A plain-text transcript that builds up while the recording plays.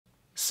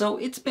So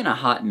it's been a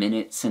hot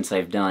minute since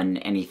I've done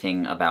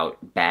anything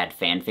about bad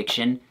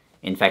fanfiction.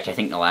 In fact, I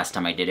think the last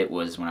time I did it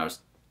was when I was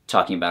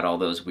talking about all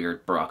those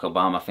weird Barack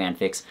Obama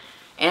fanfics.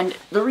 And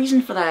the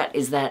reason for that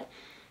is that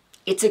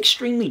it's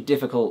extremely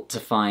difficult to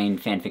find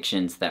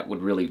fanfictions that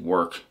would really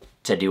work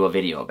to do a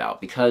video about,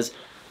 because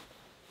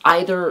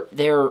either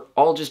they're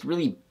all just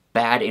really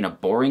bad in a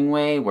boring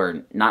way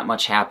where not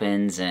much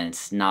happens and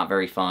it's not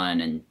very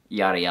fun and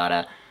yada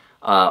yada,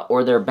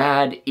 or they're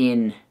bad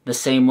in the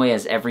same way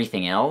as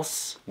everything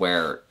else,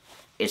 where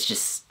it's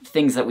just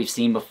things that we've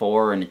seen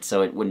before, and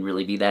so it wouldn't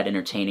really be that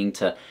entertaining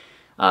to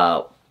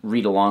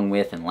read along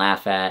with and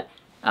laugh at.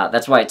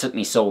 That's why it took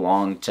me so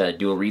long to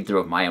do a read-through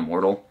of My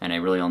Immortal, and I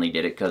really only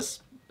did it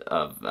because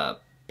of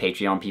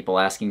Patreon people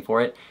asking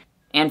for it.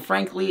 And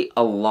frankly,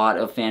 a lot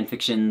of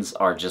fanfictions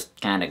are just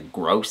kind of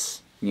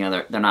gross. You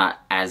know, they're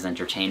not as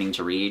entertaining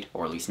to read,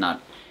 or at least not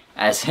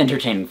as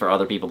entertaining for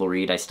other people to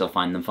read. I still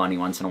find them funny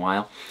once in a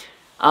while.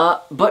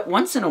 But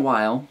once in a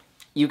while,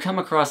 you come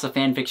across a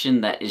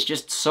fanfiction that is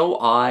just so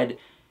odd,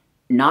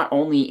 not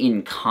only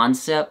in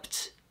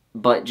concept,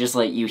 but just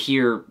like you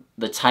hear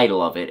the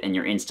title of it and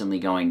you're instantly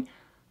going,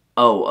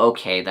 oh,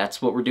 okay,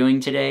 that's what we're doing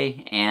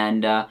today?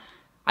 And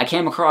I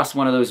came across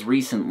one of those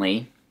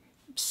recently,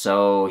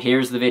 so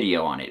here's the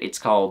video on it. It's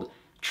called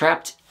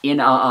Trapped in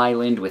a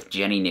Island with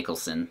Jenny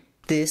Nicholson.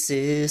 This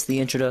is the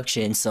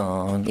introduction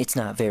song. It's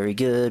not very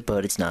good,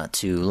 but it's not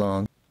too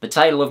long. The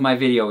title of my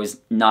video is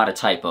not a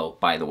typo,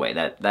 by the way.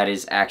 That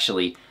is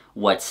actually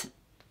what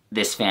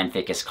this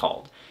fanfic is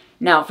called.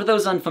 Now, for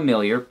those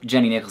unfamiliar,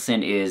 Jenny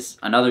Nicholson is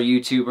another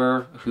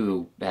YouTuber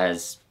who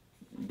has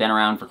been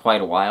around for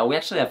quite a while. We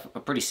actually have a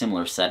pretty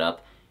similar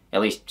setup.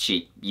 At least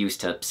she used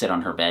to sit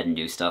on her bed and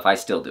do stuff. I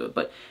still do it.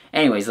 But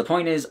anyways, the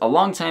point is, a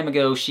long time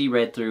ago, she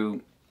read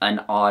through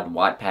an odd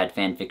Wattpad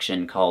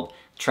fanfiction called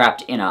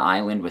Trapped in a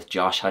Island with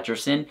Josh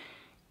Hutcherson,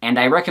 and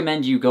I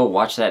recommend you go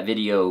watch that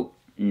video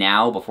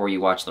now before you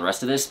watch the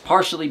rest of this,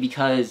 partially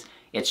because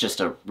it's just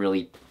a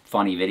really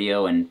funny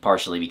video, and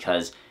partially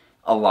because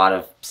a lot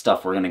of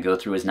stuff we're going to go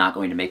through is not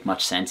going to make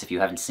much sense if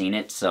you haven't seen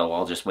it, so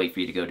I'll just wait for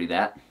you to go do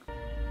that.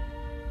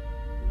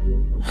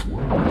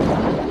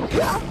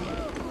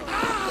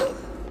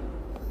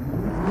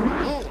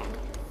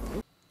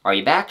 Are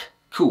you back?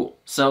 Cool.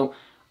 So,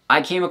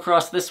 I came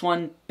across this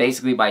one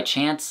basically by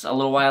chance a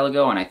little while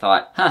ago, and I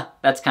thought, huh,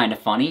 that's kind of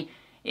funny.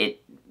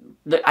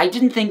 I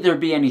didn't think there'd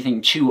be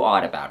anything too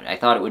odd about it. I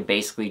thought it would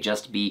basically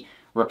just be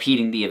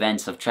repeating the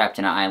events of Trapped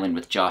in an Island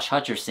with Josh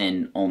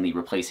Hutcherson, only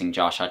replacing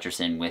Josh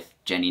Hutcherson with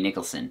Jenny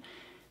Nicholson.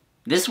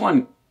 This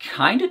one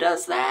kinda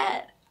does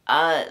that,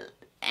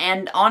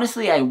 and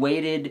honestly I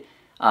waited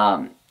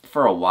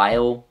for a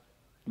while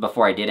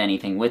before I did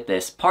anything with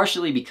this,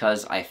 partially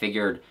because I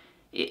figured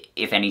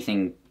if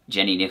anything,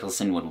 Jenny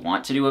Nicholson would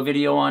want to do a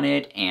video on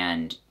it,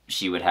 and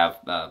she would have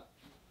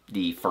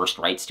the first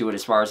rights to it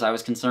as far as I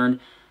was concerned.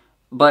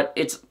 But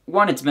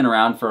one, it's been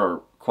around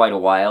for quite a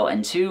while,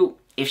 and two,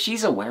 if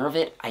she's aware of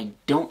it, I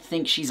don't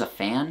think she's a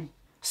fan.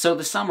 So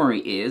the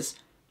summary is,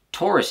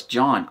 tourist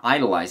John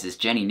idolizes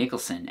Jenny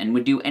Nicholson and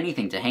would do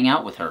anything to hang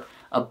out with her.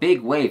 A big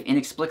wave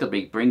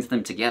inexplicably brings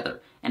them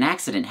together. An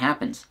accident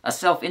happens. A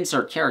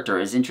self-insert character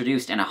is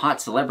introduced and a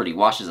hot celebrity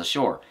washes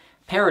ashore.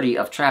 Parody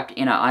of Trapped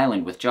in a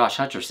Island with Josh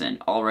Hutcherson,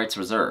 all rights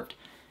reserved.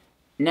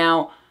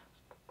 Now,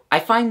 I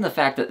find the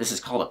fact that this is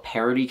called a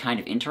parody kind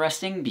of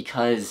interesting,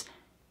 because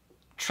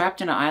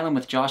Trapped in an Island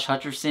with Josh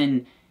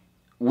Hutcherson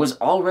was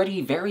already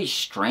very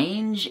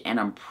strange, and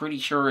I'm pretty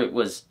sure it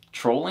was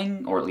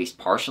trolling, or at least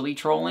partially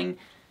trolling.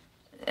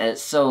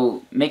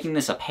 So making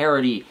this a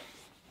parody,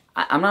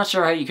 I'm not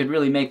sure how you could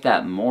really make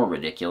that more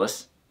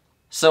ridiculous.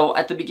 So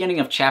at the beginning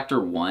of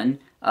chapter 1,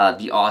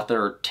 the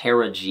author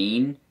Tara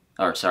Jean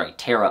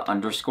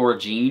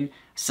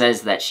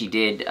says that she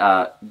did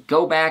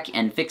go back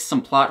and fix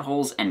some plot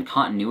holes and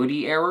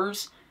continuity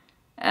errors,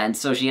 and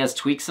so she has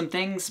tweaked some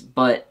things,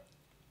 but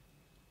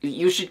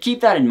you should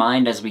keep that in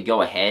mind as we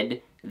go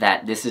ahead,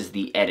 that this is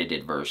the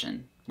edited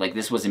version. Like,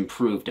 this was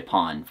improved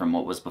upon from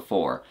what was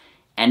before.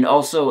 And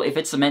also, if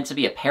it's meant to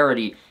be a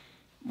parody,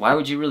 why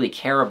would you really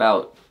care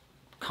about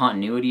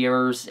continuity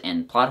errors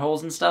and plot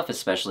holes and stuff,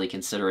 especially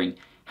considering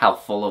how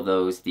full of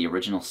those the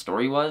original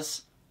story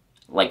was?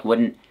 Like,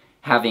 wouldn't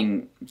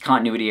having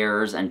continuity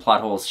errors and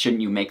plot holes,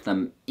 shouldn't you make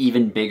them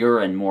even bigger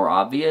and more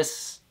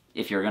obvious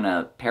if you're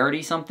gonna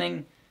parody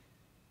something?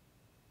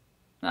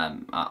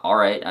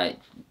 Alright,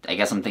 I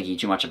guess I'm thinking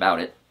too much about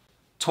it.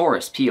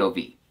 Taurus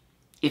POV.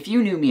 If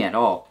you knew me at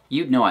all,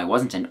 you'd know I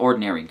wasn't an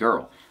ordinary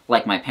girl,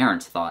 like my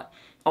parents thought.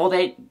 All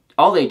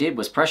they did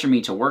was pressure me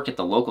to work at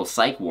the local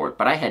psych ward,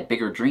 but I had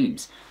bigger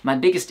dreams. My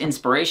biggest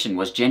inspiration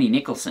was Jenny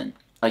Nicholson,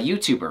 a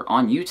YouTuber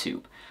on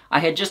YouTube. I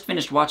had just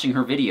finished watching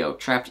her video,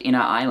 Trapped in a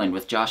Island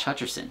with Josh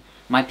Hutcherson.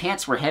 My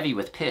pants were heavy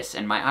with piss,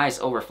 and my eyes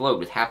overflowed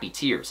with happy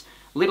tears.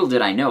 Little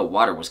did I know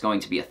water was going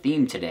to be a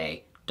theme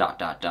today, ...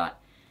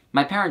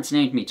 My parents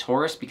named me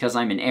Taurus because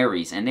I'm an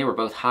Aries, and they were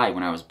both high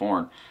when I was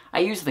born. I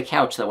used the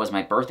couch that was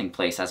my birthing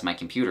place as my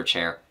computer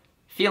chair.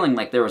 Feeling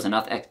like there was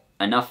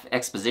enough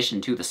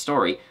exposition to the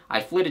story, I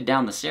flitted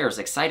down the stairs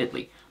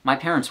excitedly. My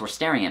parents were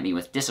staring at me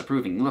with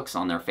disapproving looks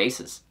on their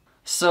faces.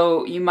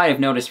 So, you might have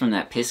noticed from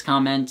that piss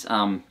comment,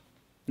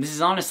 this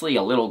is honestly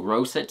a little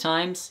gross at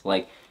times.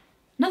 Like,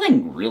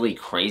 nothing really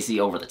crazy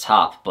over the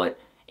top, but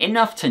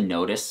enough to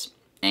notice.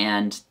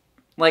 And,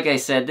 like I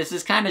said, this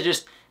is kind of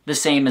just the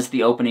same as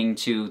the opening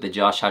to the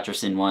Josh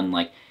Hutcherson one.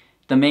 Like,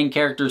 the main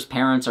character's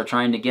parents are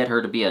trying to get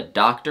her to be a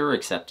doctor,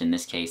 except in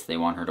this case they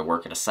want her to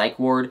work at a psych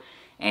ward,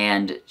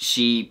 and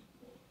she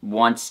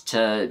wants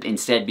to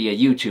instead be a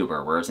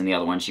YouTuber, whereas in the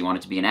other one she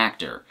wanted to be an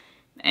actor.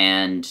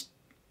 And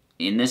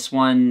in this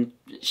one,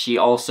 she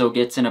also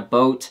gets in a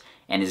boat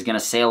and is gonna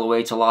sail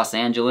away to Los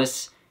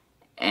Angeles,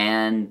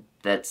 and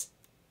that's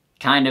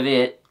kind of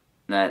it.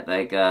 That,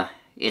 like,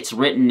 it's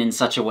written in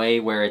such a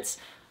way where it's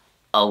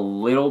a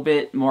little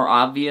bit more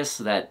obvious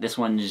that this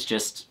one is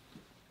just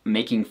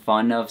making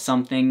fun of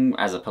something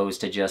as opposed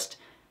to just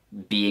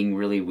being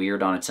really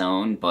weird on its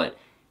own, but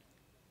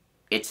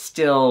it's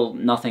still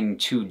nothing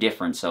too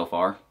different so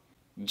far.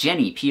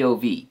 Jenny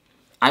POV.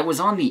 I was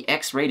on the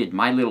X-rated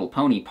My Little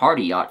Pony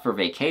party yacht for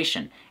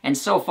vacation, and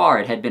so far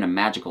it had been a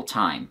magical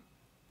time.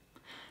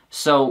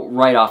 So,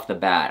 right off the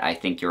bat, I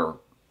think you're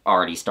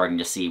already starting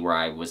to see where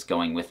I was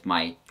going with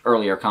my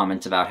earlier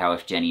comments about how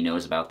if Jenny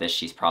knows about this,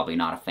 she's probably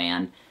not a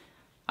fan.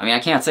 I mean, I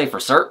can't say for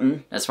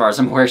certain. As far as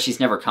I'm aware, she's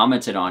never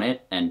commented on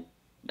it, and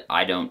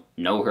I don't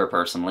know her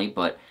personally,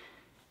 but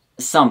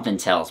something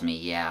tells me,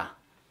 yeah.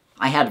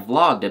 I had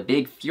vlogged a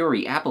big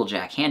Fury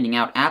Applejack handing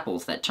out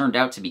apples that turned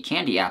out to be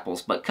candy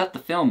apples, but cut the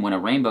film when a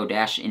rainbow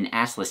dash in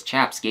assless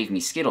chaps gave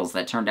me Skittles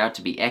that turned out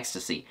to be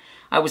ecstasy.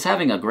 I was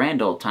having a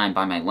grand old time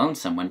by my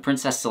lonesome when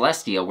Princess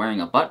Celestia wearing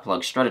a butt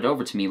plug strutted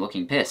over to me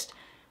looking pissed.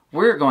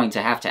 We're going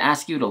to have to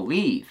ask you to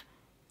leave.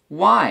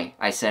 Why?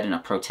 I said in a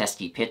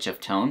protesty pitch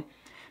of tone.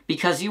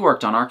 Because you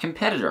worked on our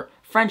competitor.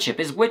 Friendship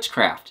is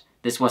witchcraft.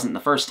 This wasn't the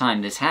first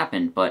time this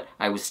happened, but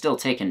I was still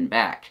taken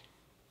back.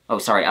 Oh,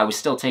 sorry, I was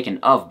still taken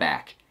of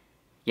back.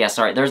 Yeah,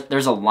 sorry,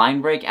 there's a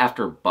line break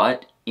after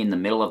but in the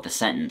middle of the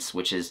sentence,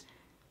 which is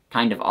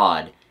kind of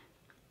odd.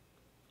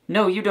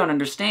 No, you don't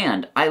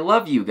understand. I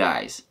love you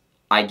guys.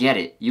 I get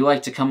it. You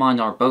like to come on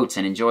our boats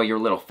and enjoy your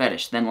little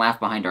fetish, then laugh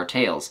behind our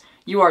tails.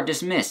 You are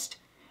dismissed.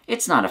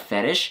 It's not a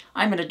fetish.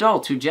 I'm an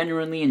adult who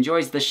genuinely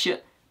enjoys the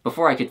shit.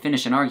 Before I could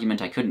finish an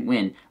argument I couldn't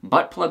win,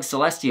 Buttplug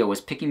Celestia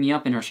was picking me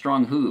up in her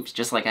strong hooves,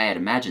 just like I had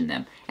imagined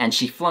them, and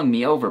she flung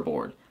me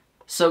overboard.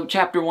 So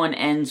Chapter 1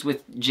 ends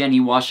with Jenny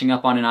washing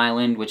up on an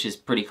island, which is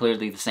pretty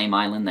clearly the same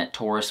island that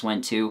Taurus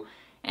went to,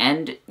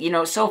 and, you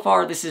know, so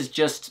far this is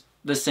just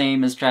the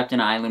same as Trapped in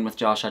an Island with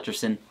Josh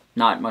Hutcherson.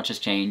 Not much has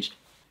changed.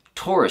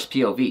 Taurus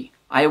POV.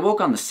 I awoke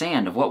on the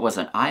sand of what was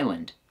an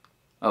island.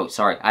 Oh,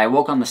 sorry. I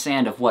awoke on the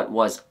sand of what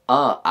was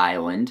a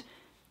island.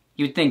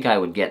 You'd think I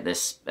would get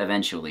this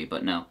eventually,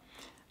 but no.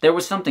 There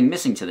was something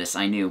missing to this,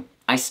 I knew.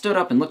 I stood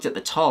up and looked at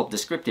the tall,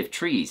 descriptive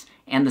trees,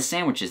 and the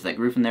sandwiches that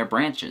grew from their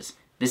branches.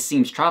 This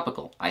seems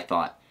tropical, I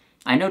thought.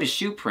 I noticed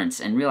shoe prints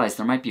and realized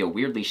there might be a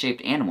weirdly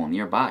shaped animal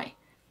nearby.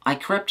 I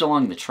crept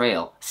along the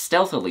trail,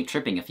 stealthily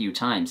tripping a few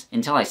times,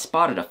 until I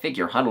spotted a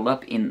figure huddled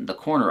up in the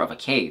corner of a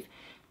cave.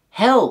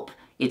 Help!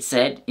 It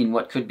said, in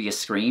what could be a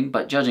scream,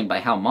 but judging by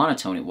how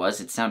monotone it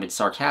was, it sounded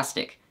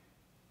sarcastic.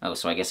 Oh,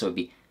 so I guess it would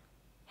be,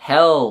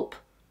 help!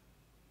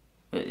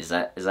 Is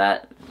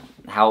that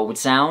how it would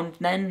sound,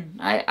 then?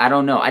 I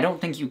don't know. I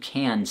don't think you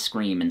can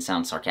scream and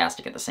sound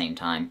sarcastic at the same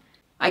time.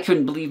 I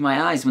couldn't believe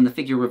my eyes when the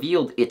figure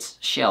revealed its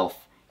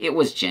shelf. It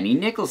was Jenny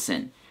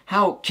Nicholson.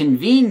 How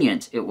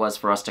convenient it was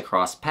for us to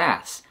cross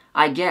paths.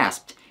 I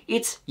gasped,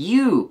 "It's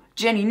you,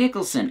 Jenny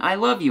Nicholson. I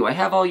love you. I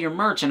have all your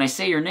merch, and I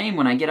say your name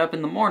when I get up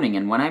in the morning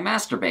and when I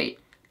masturbate."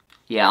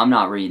 Yeah, I'm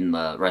not reading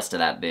the rest of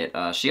that bit.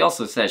 She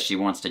also says she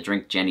wants to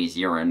drink Jenny's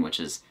urine, which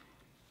is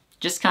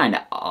just kind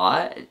of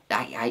odd.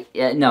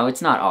 No,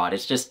 it's not odd.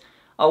 It's just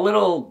a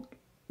little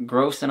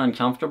gross and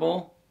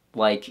uncomfortable.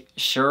 Like,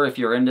 sure, if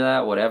you're into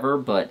that, whatever,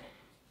 but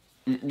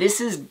this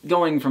is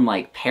going from,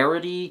 like,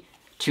 parody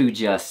to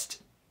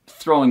just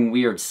throwing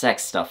weird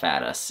sex stuff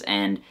at us,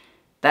 and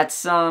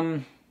that's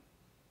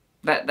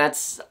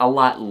that's a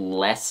lot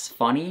less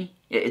funny.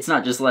 It's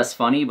not just less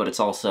funny, but it's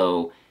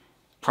also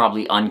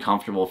probably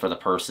uncomfortable for the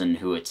person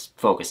who it's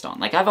focused on.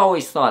 Like, I've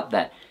always thought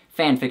that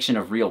fanfiction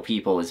of real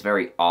people is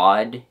very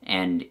odd,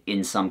 and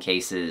in some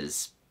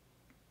cases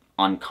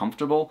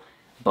uncomfortable,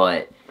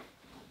 but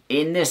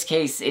in this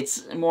case,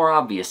 it's more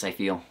obvious, I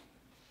feel.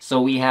 So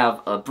we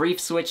have a brief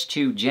switch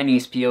to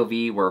Jenny's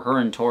POV, where her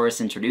and Taurus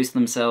introduce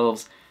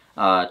themselves.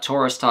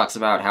 Taurus talks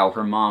about how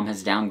her mom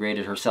has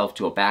downgraded herself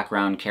to a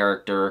background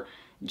character.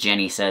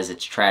 Jenny says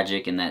it's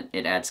tragic and that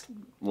it adds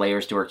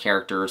layers to her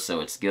character, so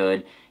it's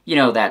good. You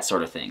know, that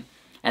sort of thing.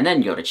 And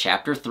then go to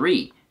Chapter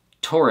 3,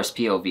 Taurus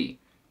POV.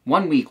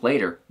 1 week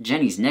later,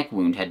 Jenny's neck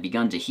wound had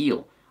begun to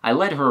heal. I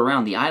led her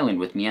around the island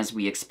with me as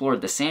we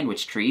explored the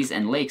sandwich trees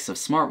and lakes of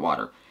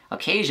Smartwater.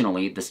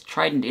 Occasionally, the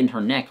trident in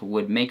her neck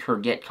would make her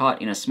get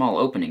caught in a small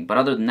opening, but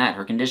other than that,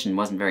 her condition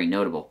wasn't very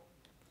notable.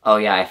 Oh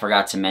yeah, I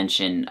forgot to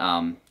mention,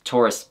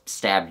 Taurus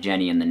stabbed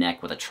Jenny in the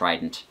neck with a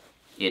trident.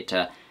 It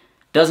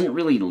doesn't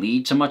really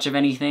lead to much of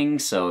anything,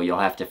 so you'll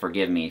have to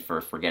forgive me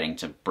for forgetting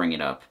to bring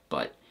it up,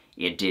 but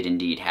It did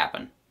indeed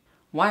happen.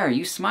 "Why are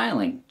you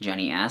smiling?"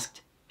 Jenny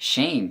asked.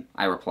 "Shame,"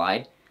 I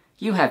replied.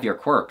 "You have your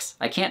quirks.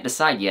 I can't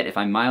decide yet if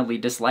I mildly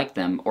dislike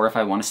them or if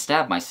I want to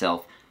stab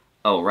myself."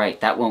 "Oh right,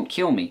 that won't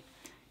kill me."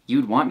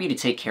 "You'd want me to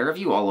take care of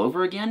you all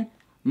over again?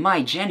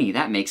 My Jenny,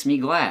 that makes me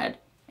glad.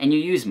 And you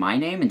use my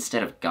name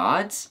instead of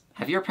God's?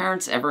 Have your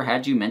parents ever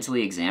had you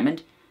mentally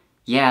examined?"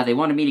 "Yeah, they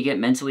wanted me to get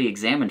mentally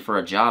examined for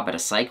a job at a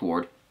psych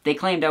ward. They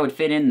claimed I would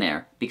fit in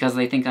there, because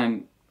they think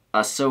I'm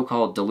a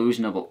so-called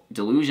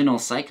delusional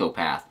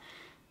psychopath.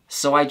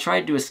 So I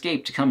tried to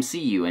escape to come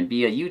see you and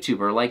be a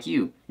YouTuber like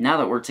you. Now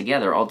that we're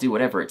together, I'll do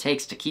whatever it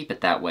takes to keep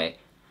it that way."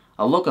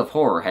 A look of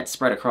horror had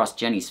spread across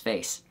Jenny's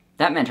face.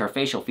 That meant her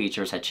facial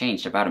features had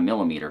changed about a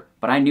millimeter,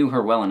 but I knew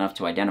her well enough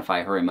to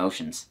identify her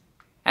emotions.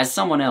 As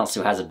someone else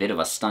who has a bit of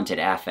a stunted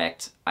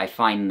affect, I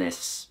find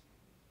this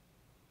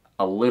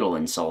a little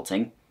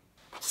insulting.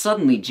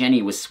 Suddenly,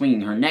 Jenny was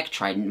swinging her neck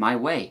trident my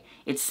way.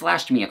 It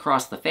slashed me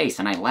across the face,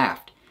 and I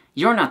laughed.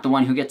 "You're not the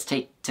one who gets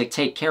to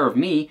take care of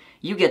me.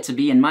 You get to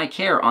be in my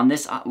care on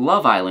this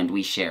love island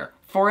we share.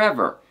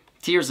 Forever."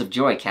 Tears of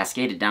joy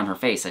cascaded down her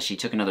face as she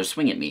took another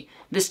swing at me,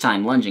 this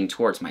time lunging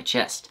towards my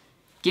chest.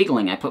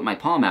 Giggling, I put my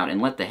palm out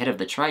and let the head of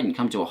the trident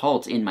come to a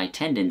halt in my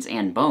tendons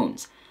and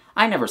bones.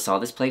 "I never saw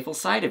this playful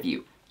side of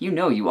you. You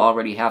know you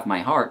already have my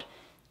heart."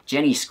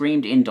 Jenny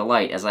screamed in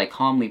delight as I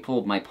calmly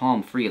pulled my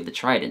palm free of the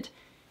trident.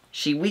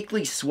 She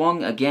weakly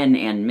swung again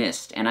and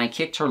missed, and I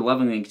kicked her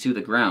lovingly to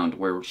the ground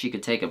where she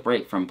could take a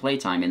break from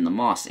playtime in the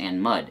moss and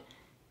mud.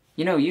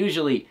 You know,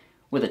 usually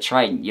with a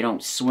trident, you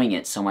don't swing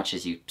it so much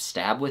as you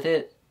stab with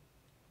it.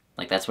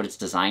 Like, that's what it's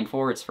designed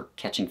for. It's for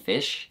catching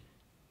fish.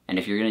 And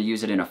if you're going to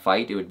use it in a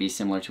fight, it would be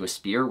similar to a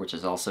spear, which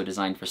is also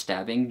designed for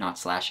stabbing, not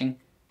slashing.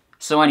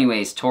 So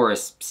anyways,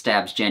 Taurus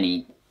stabs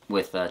Jenny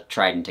with a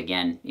trident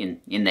again,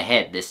 in the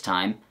head this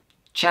time.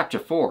 Chapter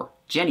 4,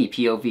 Jenny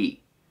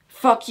POV.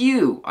 "Fuck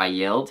you!" I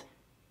yelled.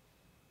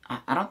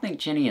 I don't think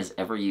Jenny has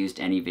ever used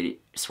any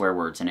swear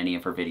words in any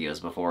of her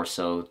videos before,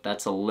 so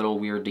that's a little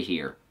weird to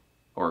hear.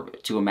 Or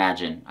to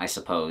imagine, I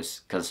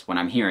suppose, because when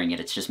I'm hearing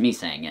it, it's just me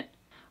saying it.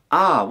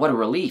 "Ah, what a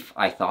relief,"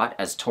 I thought,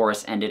 as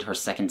Taurus ended her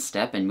second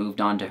step and moved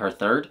on to her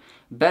third.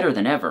 Better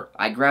than ever.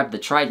 I grabbed the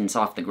tridents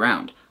off the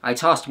ground. I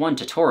tossed one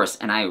to Taurus,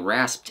 and I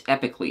rasped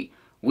epically,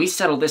 "We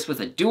settle this with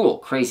a duel,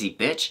 crazy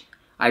bitch!"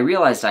 I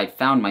realized I'd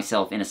found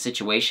myself in a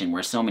situation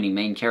where so many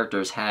main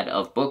characters had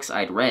of books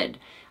I'd read.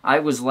 I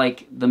was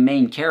like the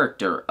main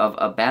character of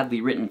a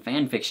badly written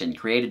fanfiction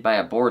created by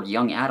a bored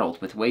young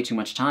adult with way too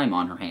much time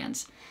on her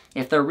hands.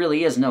 If there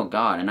really is no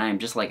God and I am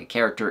just like a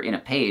character in a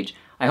page,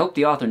 I hope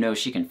the author knows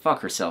she can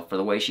fuck herself for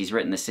the way she's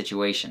written this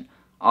situation.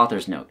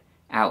 Author's note.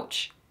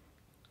 Ouch.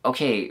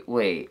 Okay,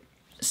 wait.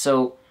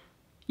 So,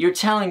 you're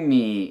telling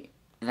me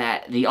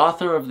that the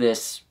author of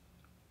this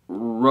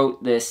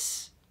wrote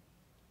this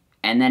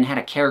and then had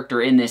a character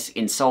in this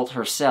insult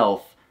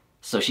herself,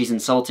 so she's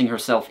insulting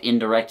herself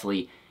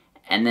indirectly,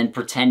 and then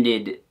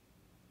pretended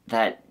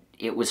that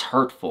it was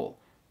hurtful.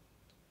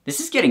 This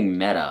is getting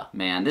meta,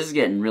 man. This is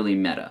getting really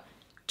meta.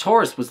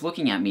 Taurus was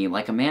looking at me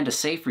like Amanda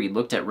Seyfried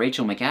looked at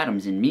Rachel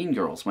McAdams in Mean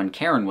Girls when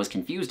Karen was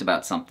confused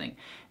about something.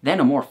 Then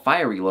a more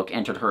fiery look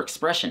entered her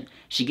expression.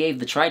 She gave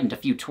the trident a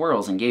few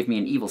twirls and gave me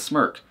an evil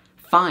smirk.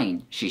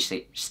 "Fine," she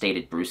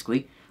stated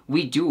brusquely.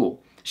 "We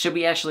duel. Should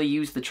we actually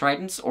use the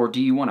tridents, or do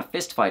you want a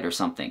fist fight or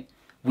something?"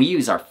 "We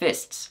use our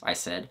fists," I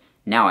said.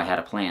 Now I had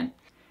a plan.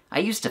 "I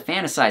used to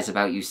fantasize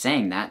about you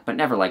saying that, but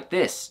never like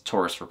this,"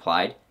 Taurus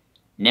replied.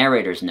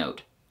 Narrator's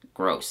note.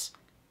 Gross.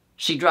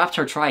 She dropped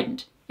her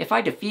trident. "If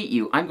I defeat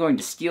you, I'm going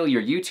to steal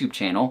your YouTube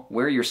channel,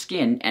 wear your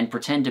skin, and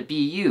pretend to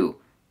be you."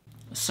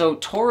 So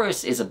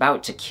Taurus is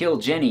about to kill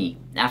Jenny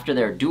after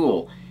their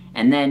duel,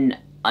 and then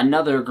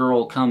another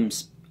girl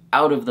comes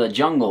out of the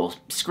jungle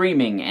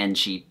screaming, and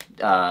she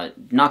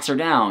knocks her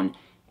down,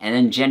 and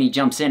then Jenny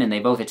jumps in and they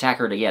both attack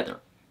her together.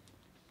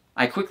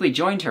 I quickly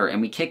joined her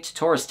and we kicked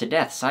Taurus to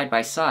death side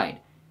by side.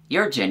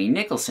 "You're Jenny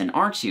Nicholson,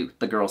 aren't you?"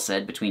 the girl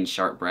said between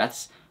sharp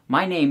breaths.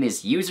 "My name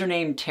is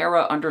username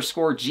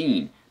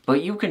Tara_Jean,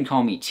 but you can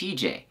call me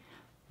TJ."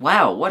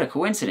 "Wow, what a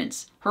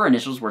coincidence. Her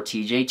initials were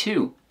TJ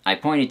too." I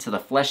pointed to the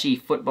fleshy,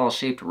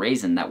 football-shaped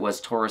raisin that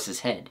was Taurus's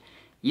head.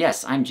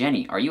 "Yes, I'm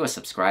Jenny. Are you a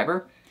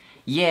subscriber?"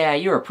 "Yeah,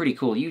 you're a pretty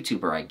cool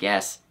YouTuber, I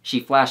guess." She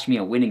flashed me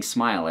a winning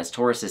smile as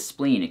Taurus's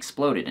spleen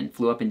exploded and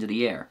flew up into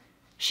the air.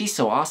 "She's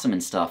so awesome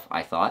and stuff,"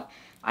 I thought.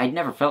 I'd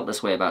never felt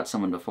this way about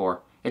someone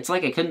before. It's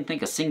like I couldn't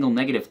think a single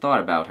negative thought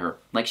about her,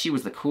 like she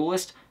was the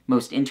coolest,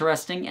 most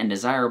interesting, and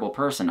desirable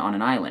person on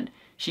an island.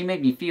 She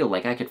made me feel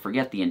like I could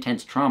forget the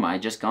intense trauma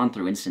I'd just gone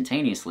through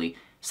instantaneously,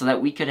 so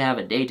that we could have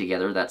a day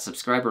together that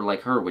subscriber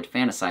like her would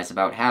fantasize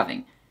about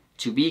having.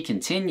 To be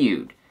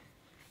continued.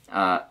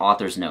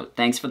 Author's note.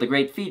 Thanks for the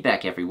great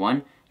feedback,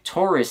 everyone.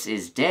 Taurus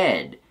is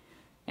dead.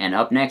 And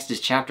up next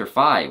is Chapter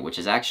 5, which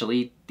is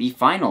actually the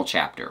final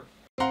chapter.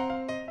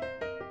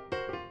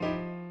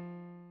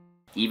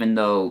 Even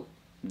though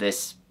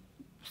this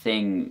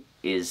thing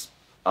is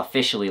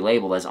officially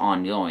labeled as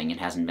ongoing, it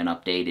hasn't been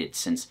updated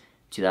since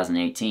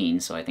 2018,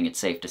 so I think it's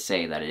safe to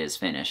say that it is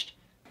finished.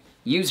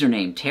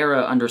 Username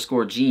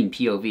Tara_Jean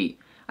POV.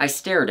 I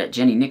stared at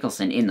Jenny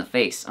Nicholson in the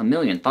face, a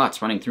million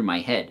thoughts running through my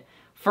head.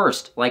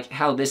 First, like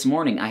how this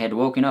morning I had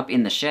woken up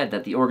in the shed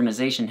that the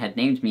organization had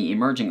named me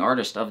Emerging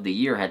Artist of the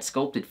Year had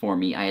sculpted for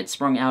me. I had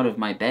sprung out of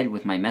my bed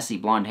with my messy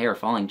blonde hair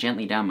falling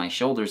gently down my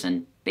shoulders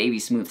and baby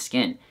smooth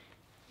skin.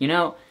 You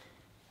know,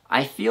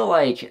 I feel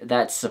like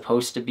that's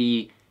supposed to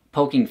be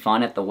poking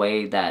fun at the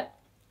way that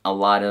a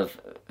lot of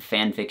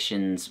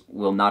fanfictions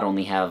will not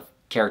only have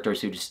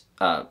characters whose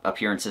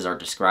appearances are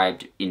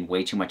described in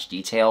way too much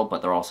detail,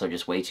 but they're also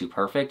just way too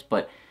perfect.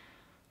 But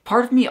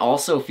part of me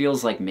also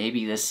feels like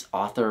maybe this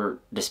author,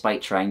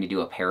 despite trying to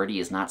do a parody,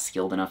 is not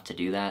skilled enough to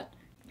do that.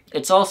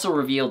 It's also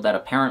revealed that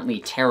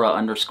apparently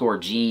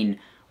Tara_Jean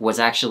was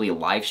actually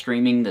live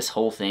streaming this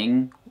whole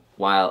thing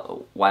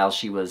while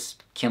she was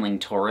killing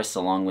Taurus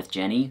along with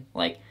Jenny.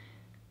 Like,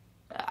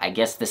 I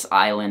guess this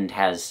island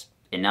has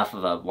enough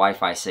of a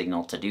Wi-Fi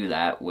signal to do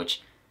that,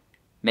 which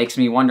makes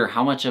me wonder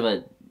how much of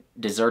a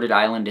deserted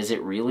island is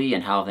it really,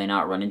 and how have they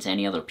not run into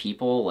any other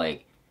people?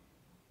 Like,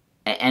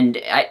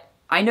 and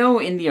I know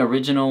in the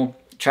original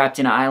Trapped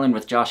in an Island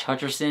with Josh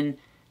Hutcherson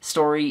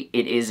story,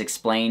 it is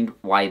explained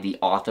why the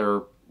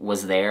author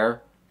was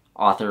there.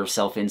 Author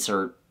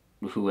self-insert,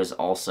 who is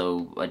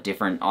also a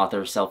different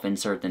author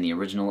self-insert than the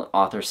original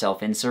author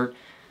self-insert.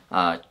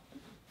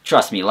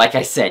 Trust me, like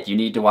I said, you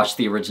need to watch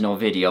the original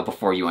video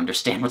before you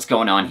understand what's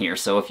going on here,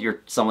 so if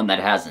you're someone that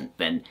hasn't,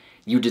 then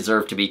you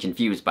deserve to be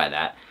confused by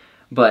that.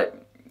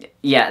 But,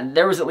 yeah,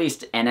 there was at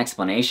least an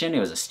explanation. It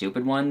was a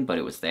stupid one, but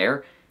it was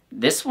there.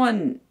 This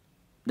one,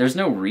 there's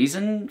no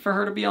reason for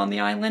her to be on the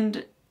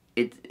island.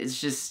 It's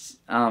just,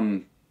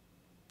 alright,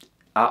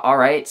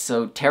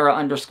 so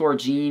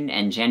Tara_Jean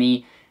and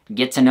Jenny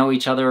get to know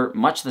each other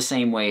much the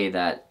same way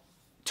that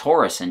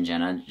Taurus and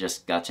Jenny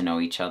just got to know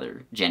each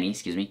other,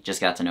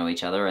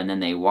 and then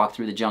they walk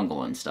through the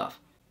jungle and stuff.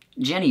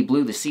 Jenny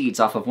blew the seeds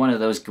off of one of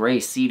those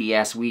gray,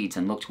 seedy-ass weeds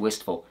and looked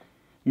wistful.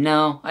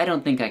 No, I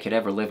don't think I could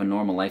ever live a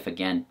normal life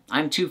again.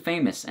 I'm too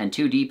famous and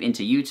too deep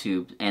into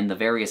YouTube and the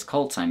various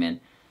cults I'm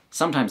in.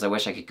 Sometimes I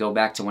wish I could go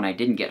back to when I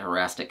didn't get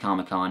harassed at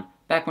Comic-Con,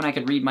 back when I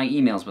could read my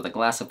emails with a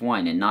glass of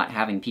wine and not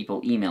having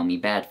people email me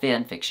bad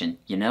fanfiction,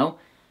 you know?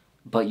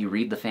 But you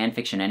read the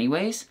fanfiction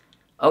anyways?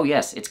 Oh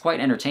yes, it's quite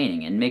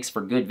entertaining and makes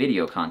for good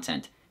video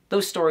content.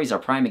 Those stories are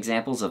prime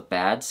examples of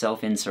bad,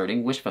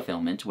 self-inserting wish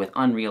fulfillment with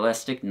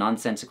unrealistic,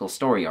 nonsensical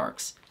story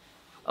arcs.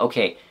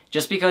 Okay,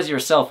 just because you're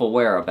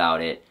self-aware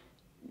about it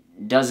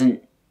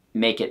doesn't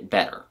make it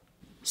better.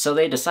 So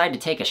they decide to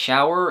take a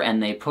shower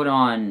and they put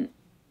on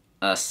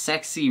a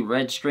sexy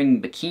red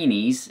string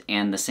bikinis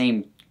and the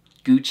same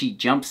Gucci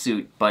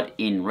jumpsuit but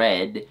in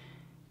red,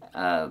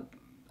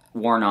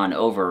 worn on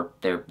over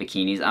their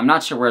bikinis. I'm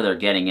not sure where they're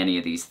getting any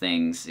of these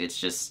things. It's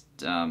just,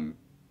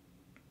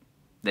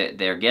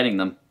 they're getting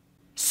them.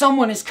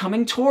 Someone is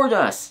coming toward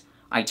us!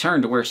 I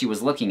turned to where she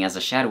was looking as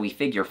a shadowy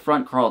figure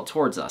front-crawled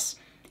towards us.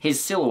 His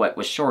silhouette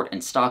was short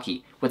and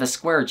stocky, with a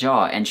square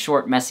jaw and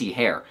short, messy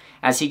hair.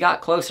 As he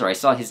got closer, I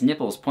saw his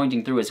nipples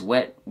pointing through his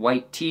wet,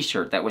 white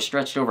t-shirt that was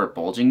stretched over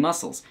bulging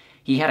muscles.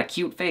 He had a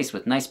cute face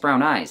with nice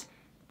brown eyes.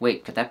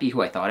 Wait, could that be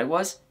who I thought it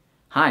was?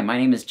 Hi, my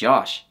name is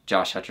Josh,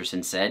 Josh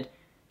Hutcherson said.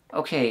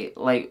 Okay,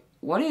 like,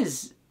 what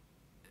is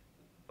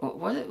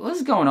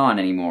going on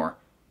anymore?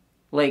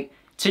 Like,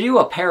 to do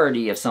a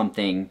parody of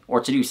something, or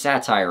to do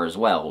satire as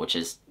well, which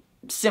is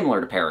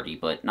similar to parody,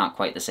 but not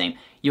quite the same,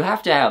 you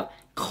have to have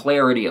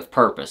clarity of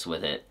purpose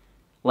with it.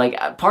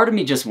 Like, part of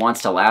me just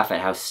wants to laugh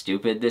at how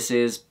stupid this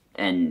is,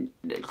 and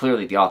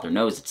clearly the author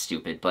knows it's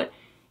stupid, but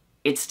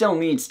it still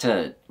needs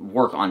to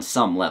work on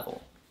some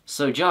level.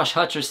 So Josh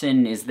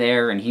Hutcherson is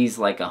there, and he's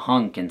like a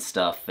hunk and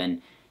stuff,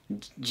 and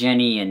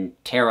Jenny and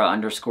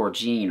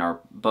Tara_Jean are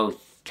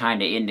both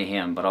kind of into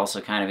him, but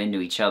also kind of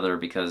into each other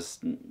because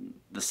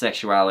the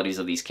sexualities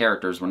of these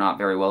characters were not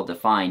very well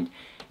defined.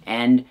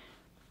 And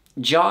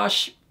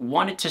Josh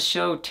wanted to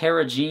show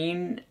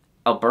Tara_Jean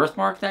a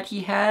birthmark that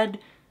he had,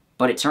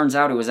 but it turns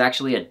out it was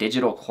actually a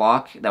digital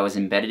clock that was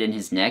embedded in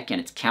his neck,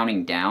 and it's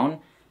counting down.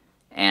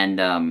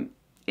 And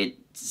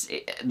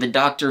the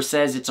doctor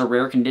says it's a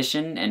rare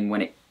condition, and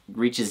when it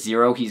reaches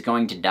 0, he's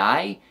going to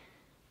die.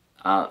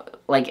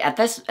 Like, at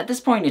this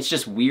point, it's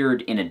just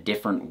weird in a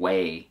different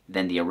way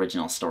than the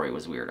original story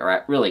was weird.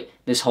 Or really,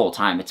 this whole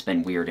time, it's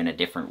been weird in a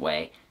different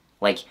way.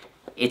 Like,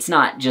 it's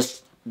not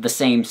just the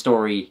same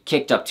story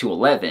kicked up to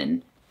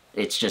 11.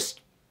 It's just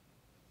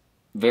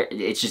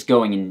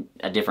going in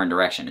a different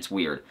direction. It's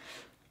weird.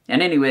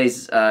 And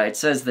anyways, it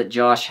says that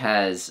Josh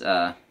has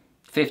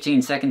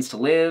 15 seconds to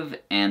live,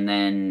 and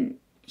then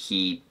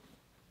he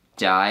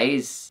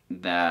dies.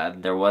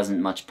 There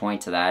wasn't much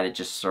point to that. It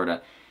just sort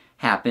of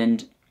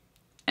happened.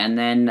 And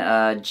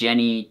then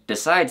Jenny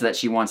decides that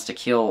she wants to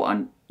kill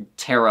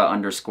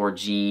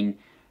Tara_Jean,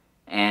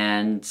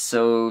 and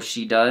so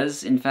she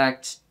does, in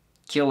fact,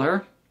 kill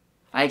her.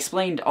 I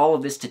explained all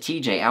of this to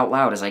TJ out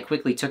loud as I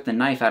quickly took the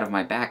knife out of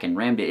my back and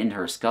rammed it into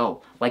her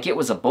skull, like it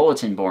was a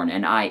bulletin board,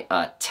 and I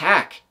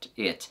attacked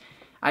it.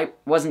 I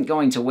wasn't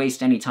going to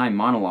waste any time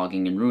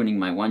monologuing and ruining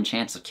my one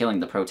chance of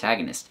killing the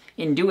protagonist,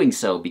 in doing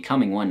so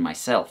becoming one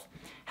myself.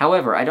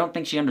 However, I don't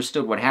think she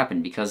understood what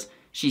happened because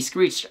She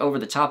screeched over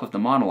the top of the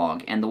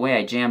monologue, and the way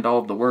I jammed all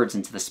of the words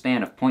into the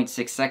span of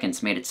 .6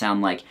 seconds made it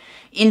sound like,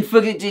 I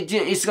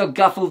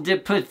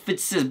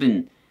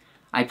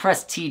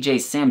pressed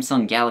TJ's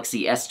Samsung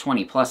Galaxy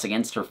S20 Plus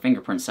against her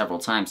fingerprint several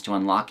times to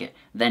unlock it,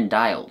 then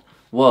dialed.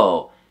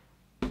 Whoa,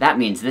 that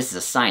means this is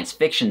a science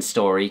fiction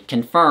story.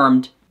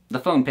 Confirmed. The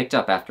phone picked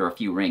up after a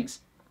few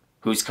rings.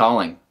 Who's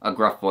calling? A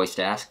gruff voice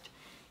asked.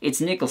 It's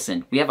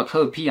Nicholson. We have a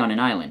code P on an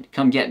island.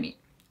 Come get me.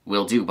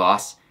 Will do,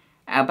 boss.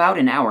 About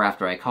an hour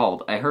after I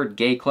called, I heard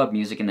gay club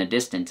music in the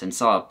distance and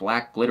saw a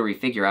black, glittery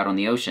figure out on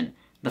the ocean.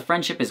 The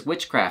Friendship is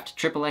Witchcraft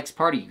XXX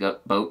party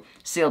boat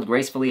sailed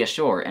gracefully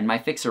ashore, and my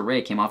fixer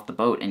Ray came off the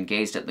boat and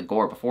gazed at the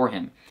gore before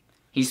him.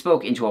 He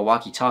spoke into a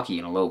walkie-talkie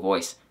in a low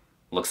voice.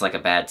 Looks like a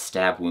bad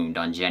stab wound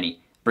on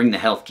Jenny. Bring the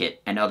health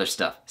kit and other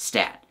stuff.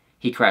 Stat.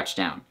 He crouched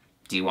down.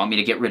 Do you want me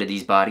to get rid of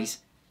these bodies?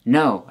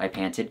 No, I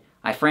panted.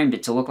 I framed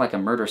it to look like a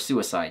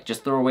murder-suicide.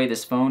 Just throw away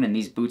this phone and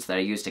these boots that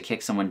I used to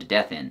kick someone to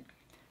death in.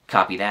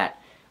 Copy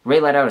that. Ray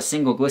let out a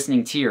single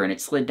glistening tear and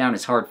it slid down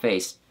his hard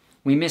face.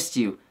 We missed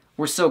you.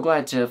 We're so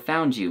glad to have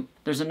found you.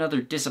 There's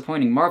another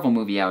disappointing Marvel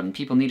movie out and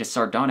people need a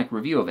sardonic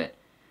review of it.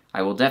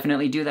 I will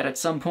definitely do that at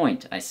some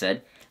point, I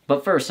said.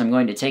 But first I'm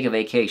going to take a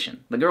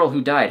vacation. The girl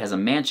who died has a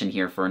mansion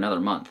here for another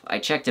month. I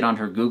checked it on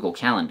her Google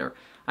Calendar.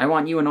 I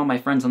want you and all my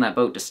friends on that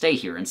boat to stay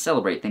here and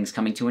celebrate things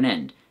coming to an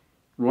end.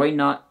 Ray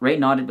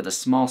nodded with a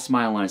small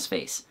smile on his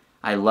face.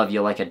 I love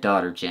you like a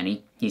daughter,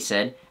 Jenny, he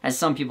said, as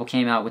some people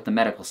came out with the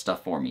medical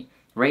stuff for me.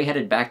 Ray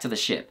headed back to the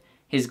ship.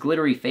 His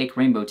glittery fake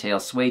rainbow tail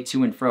swayed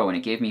to and fro, and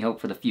it gave me hope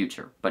for the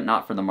future, but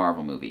not for the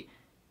Marvel movie.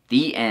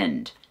 The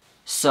end.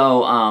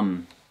 So,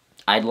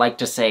 I'd like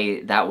to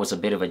say that was a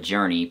bit of a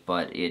journey,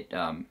 but it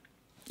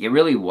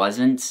really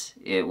wasn't.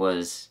 It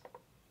was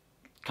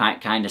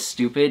kind of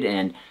stupid,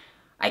 and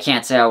I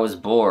can't say I was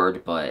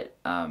bored, but,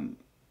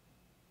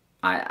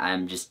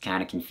 I'm just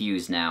kind of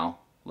confused now.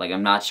 Like,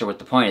 I'm not sure what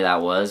the point of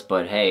that was,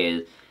 but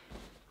hey,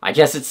 I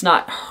guess it's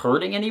not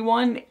hurting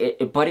anyone,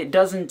 but it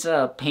doesn't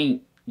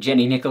paint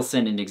Jenny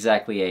Nicholson in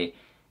exactly a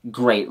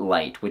great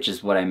light, which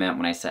is what I meant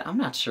when I said I'm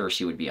not sure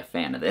she would be a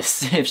fan of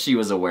this if she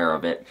was aware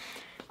of it.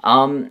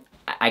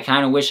 I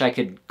kind of wish I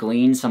could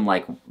glean some,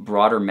 like,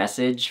 broader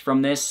message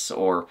from this,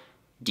 or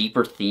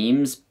deeper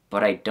themes,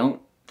 but I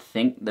don't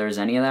think there's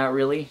any of that,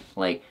 really.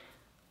 Like,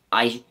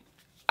 I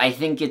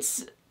think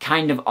it's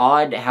kind of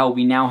odd how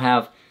we now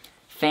have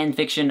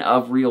fanfiction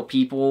of real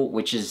people,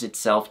 which is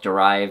itself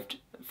derived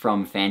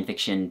from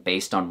fanfiction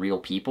based on real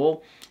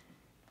people.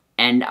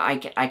 And I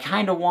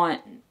kind of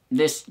want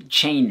this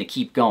chain to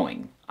keep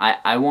going.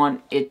 I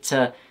want it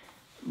to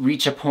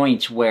reach a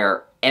point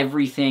where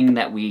everything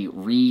that we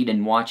read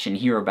and watch and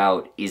hear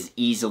about is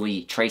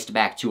easily traced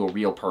back to a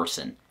real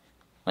person.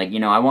 Like,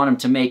 you know, I want them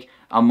to make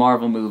a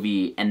Marvel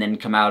movie and then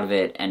come out of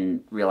it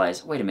and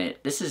realize, wait a minute,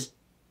 this is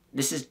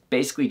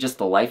basically just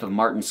the life of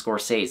Martin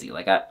Scorsese.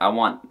 Like, I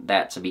want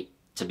that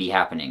to be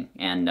happening.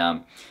 And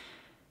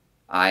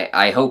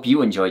I hope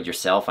you enjoyed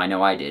yourself. I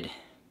know I did.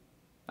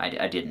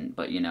 I didn't,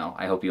 but, you know,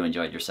 I hope you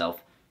enjoyed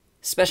yourself.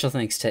 Special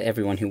thanks to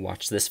everyone who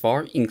watched this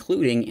far,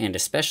 including and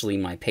especially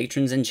my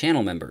patrons and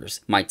channel members.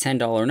 My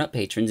 $10 and up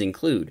patrons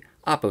include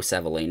Oppo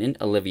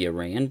Savalainen, Olivia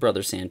Rayan,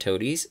 Brother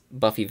Santodes,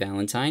 Buffy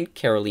Valentine,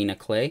 Carolina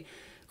Clay,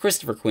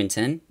 Christopher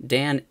Quinten,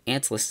 Dan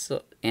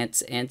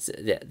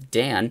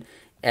Dan,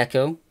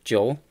 Echo,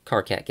 Joel,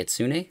 Karkat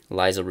Kitsune,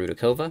 Liza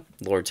Rudakova,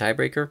 Lord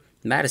Tiebreaker,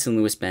 Madison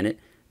Lewis Bennett,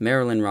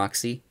 Marilyn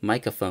Roxy,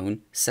 Micah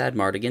Phone, Sad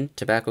Mardigan,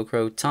 Tobacco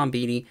Crow, Tom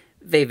Beatty,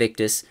 Vey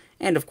Victus,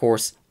 and of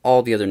course,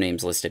 all the other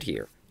names listed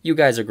here. You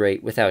guys are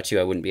great. Without you,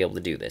 I wouldn't be able to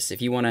do this.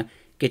 If you want to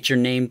get your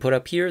name put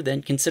up here,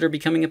 then consider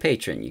becoming a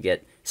patron. You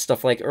get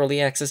stuff like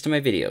early access to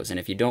my videos, and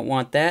if you don't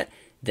want that,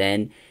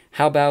 then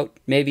how about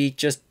maybe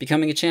just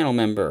becoming a channel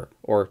member,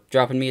 or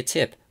dropping me a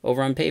tip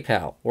over on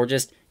PayPal, or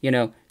just, you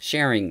know,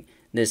 sharing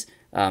this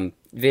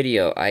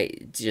video.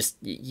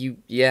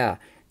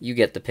 You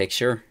get the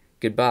picture.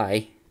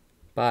 Goodbye.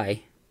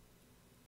 Bye.